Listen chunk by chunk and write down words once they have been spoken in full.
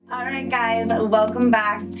All right, guys, welcome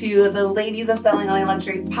back to the Ladies of Selling LA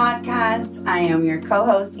Luxury podcast. I am your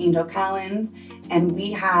co-host, Angel Collins, and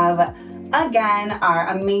we have, again, our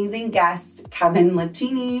amazing guest, Kevin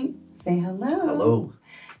Lachini. Say hello. Hello.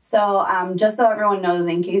 So just so everyone knows,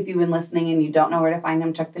 in case you've been listening and you don't know where to find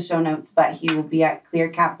him, check the show notes, but he will be at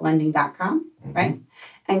clearcaplending.com, right?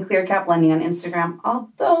 And ClearCap Lending on Instagram,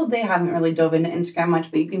 although they haven't really dove into Instagram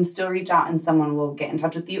much, but you can still reach out and someone will get in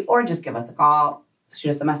touch with you, or just give us a call,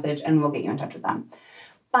 shoot us a message, and we'll get you in touch with them.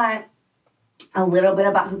 But a little bit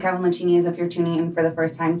about who Kevin Lachini is if you're tuning in for the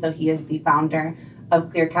first time. So he is the founder of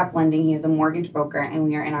ClearCap Lending. He is a mortgage broker, and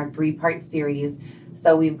we are in our 3-part series.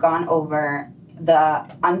 So we've gone over the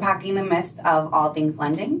unpacking the myths of all things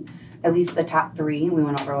lending, at least the top 3. We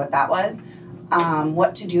went over what that was.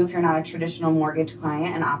 What to do if you're not a traditional mortgage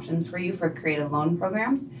client and options for you for creative loan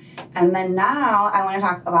programs. And then now I want to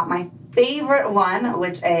talk about my favorite one,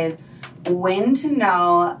 which is when to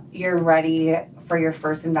know you're ready for your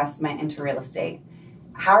first investment into real estate.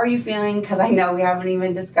 How are you feeling? Because I know we haven't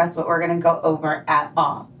even discussed what we're going to go over at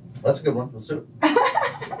all. That's a good one. Let's do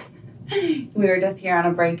it. We were just here on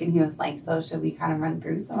a break and he was like, so should we kind of run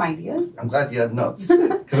through some ideas? I'm glad you had notes.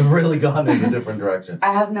 Could have really gone in a different direction.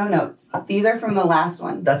 I have no notes. These are from the last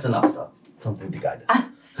one. That's enough, though. Something to guide us.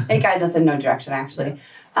 It guides us in no direction, actually.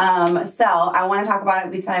 So I want to talk about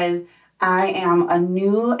it because I am a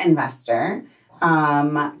new investor.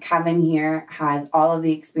 Kevin here has all of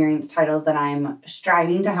the experience titles that I'm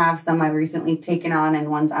striving to have. Some I've recently taken on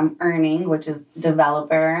and ones I'm earning, which is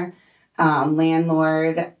developer,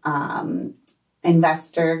 landlord,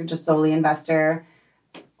 investor, just solely investor.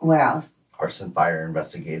 What else? Arson fire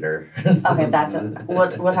investigator. Okay, we'll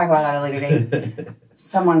talk about that at a later date.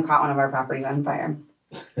 Someone caught one of our properties on fire.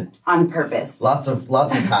 On purpose. Lots of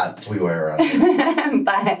hats we wear around.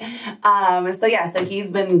 But so he's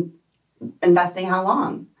been investing how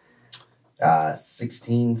long?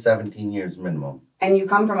 16, 17 years minimum. And you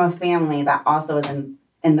come from a family that also is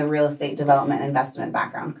in the real estate development investment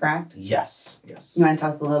background, correct? Yes. You want to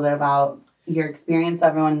tell us a little bit about your experience?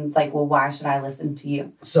 Everyone's like, well, why should I listen to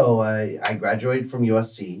you? So I graduated from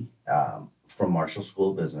USC, from Marshall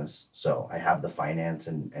School of Business. So I have the finance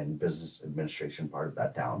and business administration part of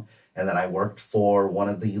that down. And then I worked for one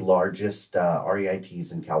of the largest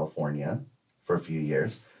REITs in California for a few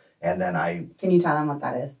years. And then Can you tell them what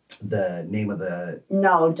that is? The name of the...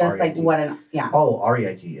 No, just REIT. Oh,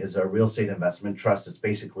 REIT is a real estate investment trust. It's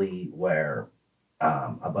basically where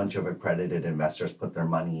a bunch of accredited investors put their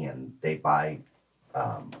money and they buy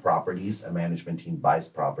properties. A management team buys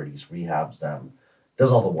properties, rehabs them,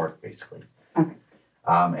 does all the work basically. Okay.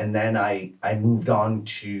 And then I moved on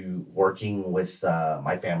to working with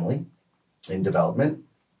my family in development.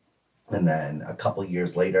 And then a couple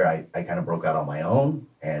years later, I kind of broke out on my own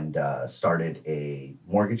and started a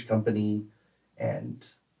mortgage company and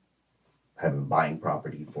have been buying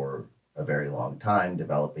property for a very long time,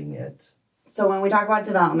 developing it. So when we talk about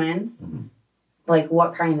developments, like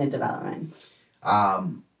what kind of development?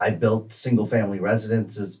 I built single-family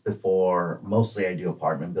residences before. Mostly I do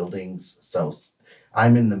apartment buildings. So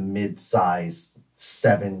I'm in the mid-size,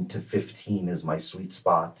 7 to 15 is my sweet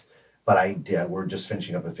spot. But we're just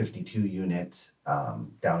finishing up a 52-unit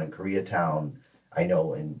down in Koreatown. I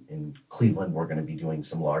know in Cleveland we're going to be doing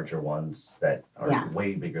some larger ones that are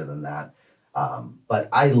way bigger than that. But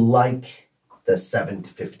I like the 7 to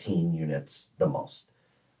 15 units the most.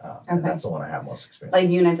 And that's the one I have most experience. Like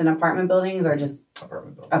units in apartment buildings or just?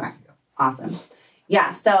 Apartment buildings. Okay, awesome.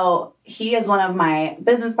 Yeah, so he is one of my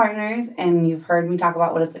business partners, and you've heard me talk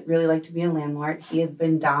about what it's really like to be a landlord. He has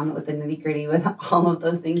been down with the nitty-gritty with all of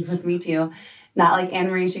those things with me too. Not like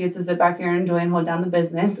Anne-Marie, she gets to sit back here and enjoy and hold down the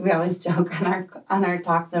business. We always joke on our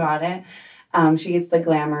talks about it. She gets the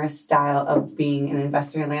glamorous style of being an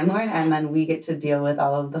investor landlord, and then we get to deal with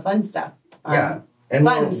all of the fun stuff. And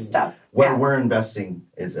stuff. Where we're investing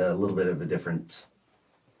is a little bit of a different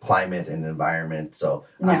climate and environment, so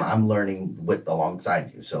I'm learning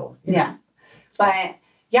alongside you. So so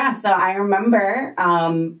I remember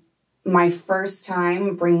my first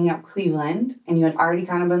time bringing up Cleveland, and you had already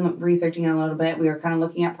kind of been researching it a little bit. We were kind of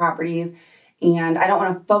looking at properties, and I don't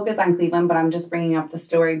want to focus on Cleveland, but I'm just bringing up the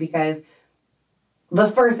story because the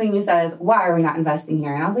first thing you said is, why are we not investing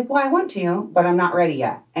here? And I was like, well, I want to, but I'm not ready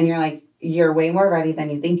yet. And you're like, you're way more ready than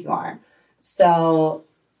you think you are. So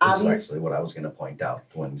that's actually what I was going to point out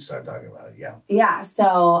when you started talking about it. Yeah.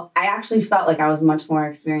 So I actually felt like I was much more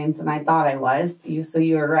experienced than I thought I was. So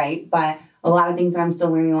you were right. But a lot of things that I'm still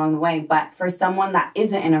learning along the way. But for someone that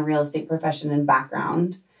isn't in a real estate profession and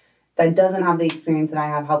background, that doesn't have the experience that I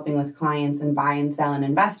have helping with clients and buy and sell and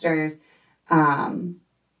investors,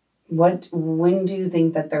 When do you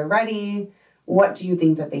think that they're ready? What do you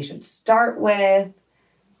think that they should start with?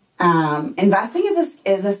 Investing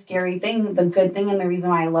is a scary thing. The good thing and the reason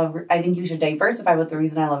why I think you should diversify, but the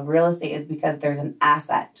reason I love real estate is because there's an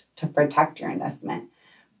asset to protect your investment.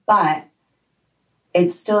 But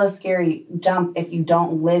it's still a scary jump if you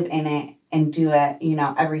don't live in it and do it,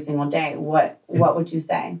 every single day. What would you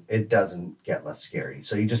say? It doesn't get less scary.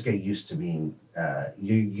 So you just get used to being,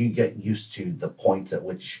 you get used to the points at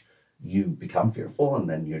which you become fearful, and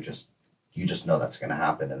then you just know that's going to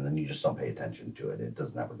happen, and then you just don't pay attention to it. It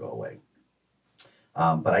doesn't ever go away.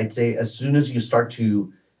 But I'd say as soon as you start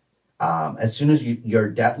to, your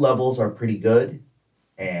debt levels are pretty good,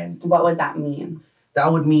 and what would that mean?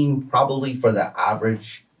 That would mean probably for the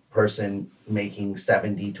average person making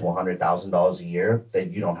 $70,000 to $100,000 a year,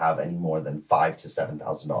 that you don't have any more than $5,000 to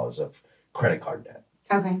 $7,000 of credit card debt.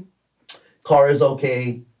 Okay. Car is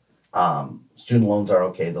okay. Student loans are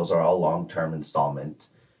okay. Those are all long-term installment.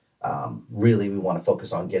 Really, we want to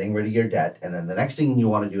focus on getting rid of your debt. And then the next thing you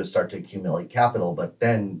want to do is start to accumulate capital. But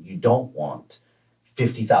then you don't want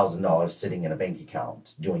 $50,000 sitting in a bank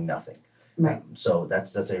account doing nothing. Right. So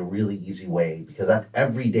that's a really easy way, because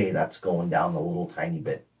every day that's going down a little tiny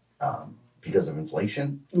bit because of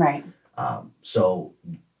inflation. Right. So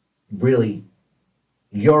really,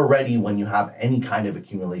 you're ready when you have any kind of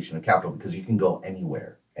accumulation of capital, because you can go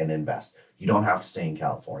anywhere and invest. You don't have to stay in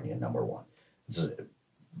California, number one.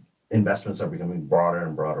 Investments are becoming broader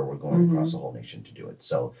and broader. We're going across the whole nation to do it.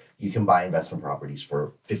 So you can buy investment properties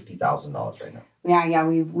for $50,000 right now. Yeah.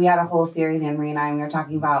 We had a whole series, Anne Marie and I, and we were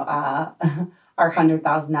talking about our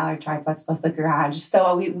 $100,000 triplex plus the garage.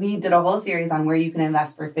 So we did a whole series on where you can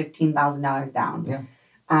invest for $15,000 down. Yeah.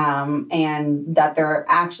 And that there are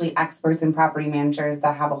actually experts and property managers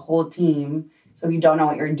that have a whole team. So if you don't know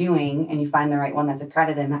what you're doing and you find the right one that's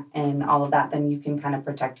accredited and all of that, then you can kind of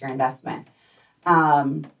protect your investment.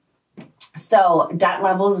 So debt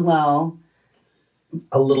levels low.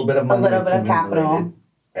 A little bit of money. A little bit of capital.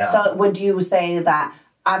 Yeah. So would you say that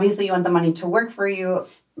obviously you want the money to work for you?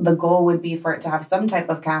 The goal would be for it to have some type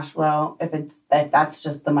of cash flow if that's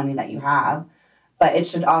just the money that you have. But it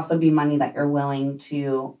should also be money that you're willing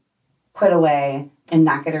to put away and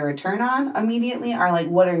not get a return on immediately? Or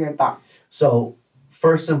what are your thoughts? So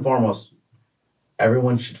first and foremost,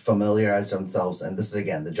 everyone should familiarize themselves, and this is,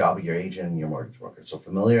 again, the job of your agent and your mortgage broker. So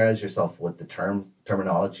familiarize yourself with the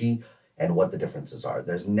terminology and what the differences are.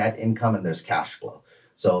 There's net income and there's cash flow.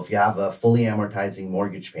 So if you have a fully amortizing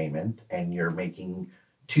mortgage payment and you're making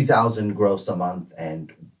 $2,000 gross a month,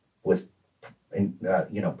 and with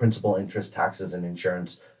principal, interest, taxes, and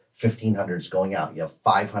insurance, $1,500 is going out, you have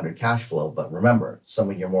 $500 cash flow. But remember,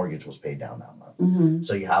 some of your mortgage was paid down that month,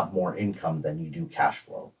 so you have more income than you do cash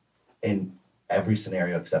flow in every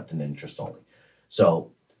scenario except in interest only.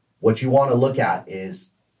 So what you want to look at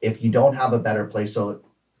is if you don't have a better place. So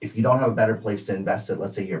if you don't have a better place to invest it,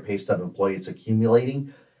 let's say you're a pay stub employee, it's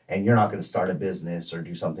accumulating, and you're not going to start a business or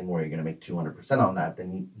do something where you're going to make 200% on that,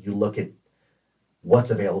 then you look at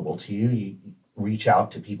what's available to you. You reach out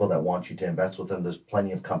to people that want you to invest with them. There's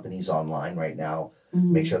plenty of companies online right now.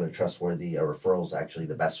 Make sure they're trustworthy. A referral is actually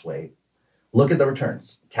the best way. Look at the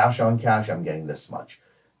returns. Cash on cash, I'm getting this much.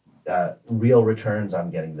 Real returns, I'm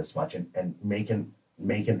getting this much, and make an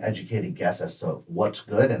educated guess as to what's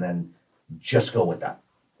good, and then just go with that.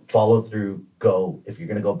 Follow through. Go. If you're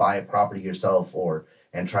going to go buy a property yourself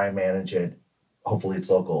and try and manage it, hopefully it's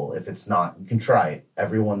local. If it's not, you can try it.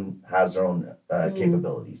 Everyone has their own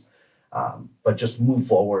capabilities, but just move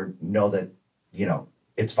forward. Know that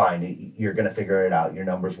it's fine. You're going to figure it out. Your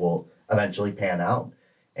numbers will eventually pan out.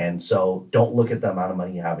 And so don't look at the amount of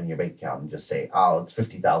money you have in your bank account and just say, oh, it's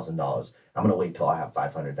 $50,000. I'm going to wait till I have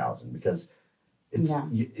 $500,000, because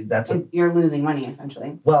you're losing money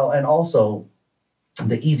essentially. Well, and also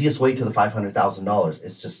the easiest way to the $500,000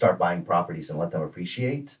 is to start buying properties and let them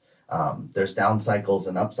appreciate. There's down cycles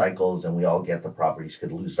and up cycles, and we all get the properties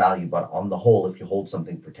could lose value. But on the whole, if you hold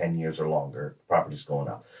something for 10 years or longer, the property's going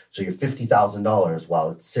up. So your $50,000, while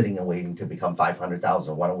it's sitting and waiting to become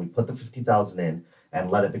 $500,000, why don't we put the $50,000 in and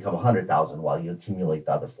let it become $100,000 while you accumulate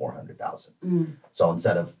the other $400,000. So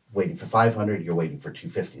instead of waiting for $500,000, you're waiting for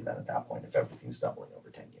 $250,000 then at that point, if everything's doubling over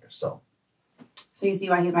 10 years. So you see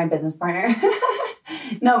why he's my business partner?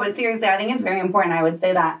 No, but seriously, I think it's very important. I would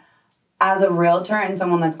say that as a realtor and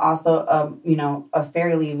someone that's also a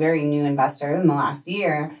fairly very new investor in the last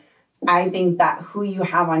year, I think that who you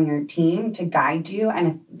have on your team to guide you, and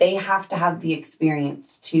if they have to have the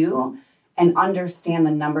experience too, and understand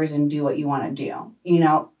the numbers and do what you want to do,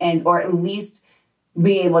 or at least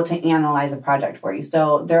be able to analyze a project for you.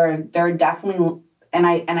 So there are definitely and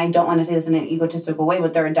I don't want to say this in an egotistical way,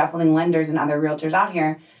 but there are definitely lenders and other realtors out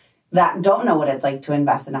here that don't know what it's like to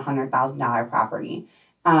invest in $100,000 property.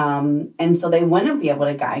 And so they wouldn't be able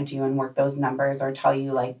to guide you and work those numbers or tell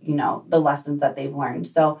you, like, you know, the lessons that they've learned.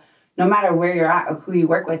 So no matter where you're at or who you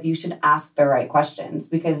work with, you should ask the right questions,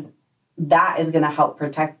 because that is going to help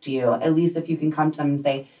protect you. At least if you can come to them and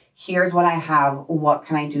say, here's what I have, what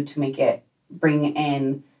can I do to make it bring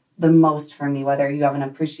in the most for me, whether you have an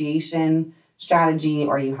appreciation strategy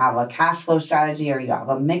or you have a cash flow strategy or you have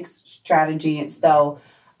a mixed strategy. So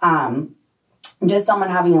just someone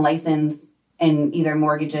having a license in either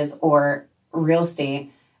mortgages or real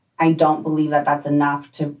estate, I don't believe that that's enough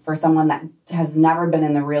for someone that has never been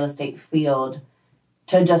in the real estate field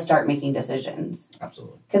to just start making decisions.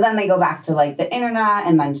 Absolutely. Because then they go back to like the internet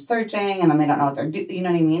and then searching, and then they don't know what they're doing. You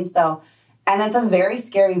know what I mean? So, and it's a very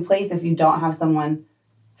scary place if you don't have someone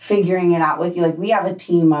figuring it out with you. Like, we have a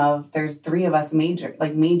team there's 3 of us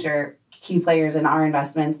major key players in our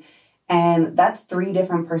investments. And that's 3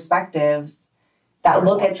 different perspectives that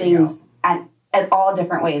look at things at all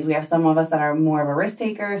different ways. We have some of us that are more of a risk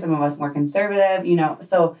taker, some of us more conservative, you know.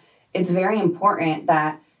 So it's very important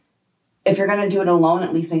that if you're going to do it alone,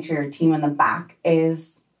 at least make sure your team in the back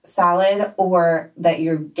is solid, or that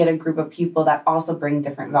you get a group of people that also bring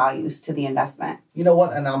different values to the investment. You know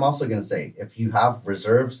what? And I'm also going to say, if you have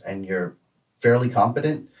reserves and you're fairly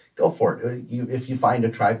competent, go for it. If you find a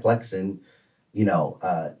triplex in, you know,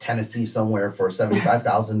 Tennessee somewhere for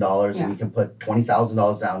 $75,000 and you can put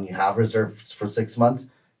 $20,000 down, you have reserves for 6 months,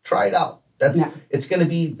 try it out. It's going to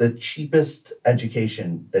be the cheapest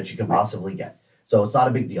education that you can possibly get. So it's not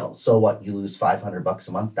a big deal. So what? You lose $500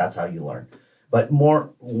 a month. That's how you learn. But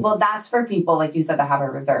more. Well, that's for people, like you said, that have a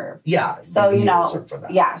reserve. Yeah. So, you know,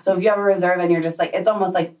 yeah. So if you have a reserve and you're just like, it's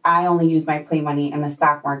almost like I only use my play money in the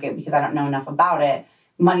stock market because I don't know enough about it.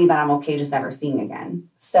 Money that I'm okay just never seeing again.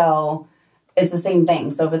 So it's the same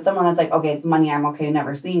thing. So if it's someone that's like, okay, it's money I'm okay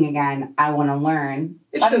never seeing again, I want to learn.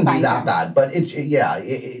 It shouldn't be that bad, but but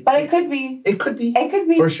it could be. It could be. It could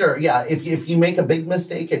be. For sure. Yeah. If you make a big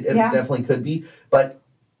mistake, it definitely could be. But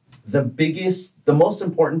the most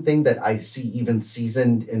important thing that I see even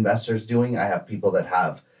seasoned investors doing, I have people that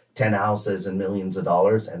have 10 houses and millions of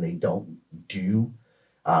dollars and they don't do,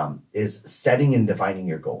 is setting and defining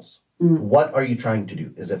your goals. What are you trying to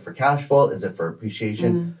do? Is it for cash flow? Is it for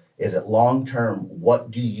appreciation? Is it long-term?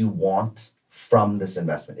 What do you want from this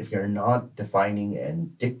investment? If you're not defining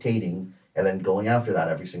and dictating and then going after that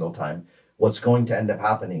every single time, what's going to end up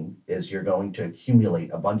happening is you're going to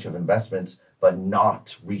accumulate a bunch of investments but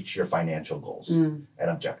not reach your financial goals and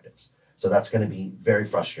objectives. So that's going to be very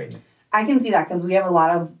frustrating. I can see that because we have a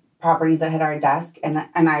lot of properties that hit our desk and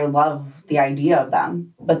I love the idea of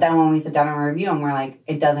them. But then when we sit down and review them, we're like,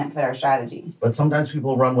 it doesn't fit our strategy. But sometimes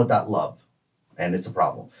people run with that love and it's a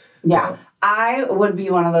problem. Yeah. So, I would be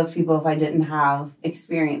one of those people if I didn't have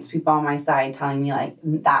experienced people on my side telling me, like,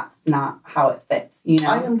 that's not how it fits, you know?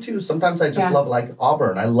 I am too. Sometimes I just love, like,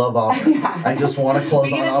 Auburn. I love Auburn. I just want to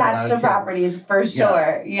close on Auburn. We get attached to properties for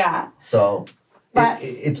sure. Yeah. So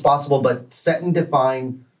it's possible, but set and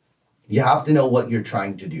define. You have to know what you're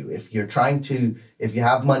trying to do. If you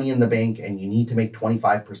have money in the bank and you need to make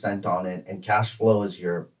 25% on it and cash flow is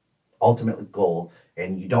your ultimate goal,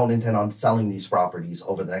 and you don't intend on selling these properties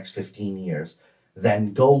over the next 15 years,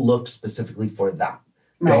 then go look specifically for that.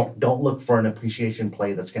 Right. Don't look for an appreciation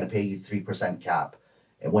play that's going to pay you 3% cap.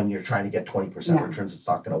 And when you're trying to get 20% returns, it's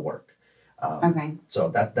not going to work. Okay. So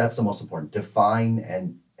that's the most important. Define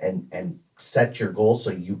and set your goals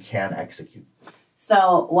so you can execute.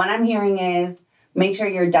 So what I'm hearing is make sure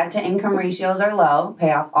your debt to income ratios are low,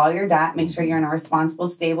 pay off all your debt, make sure you're in a responsible,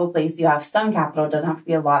 stable place. You have some capital, it doesn't have to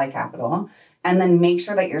be a lot of capital. And then make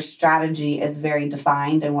sure that your strategy is very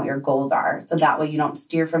defined and what your goals are. So that way you don't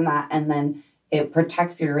steer from that. And then it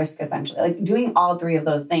protects your risk essentially. Like doing all 3 of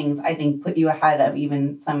those things, I think put you ahead of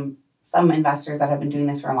even some investors that have been doing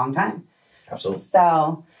this for a long time. Absolutely.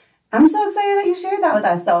 So I'm so excited that you shared that with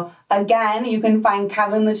us. So again, you can find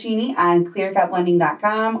Kevin Lachini on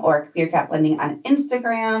ClearCapLending.com or ClearCap Lending on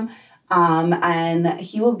Instagram. And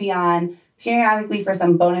he will be on periodically for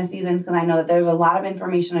some bonus seasons because I know that there's a lot of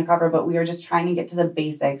information to cover, but we are just trying to get to the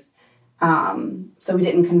basics so we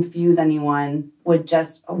didn't confuse anyone with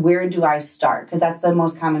just where do I start? Because that's the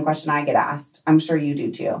most common question I get asked. I'm sure you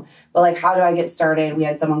do too. But like, how do I get started? We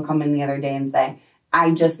had someone come in the other day and say,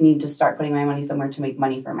 I just need to start putting my money somewhere to make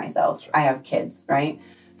money for myself. I have kids, right?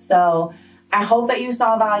 So I hope that you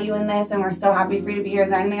saw value in this and we're so happy for you to be here. Is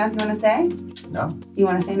there anything else you want to say? No. You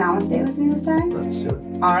want to say namaste with me this time? Let's do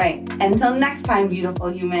it. All right. Until next time,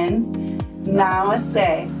 beautiful humans.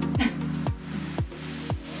 Namaste.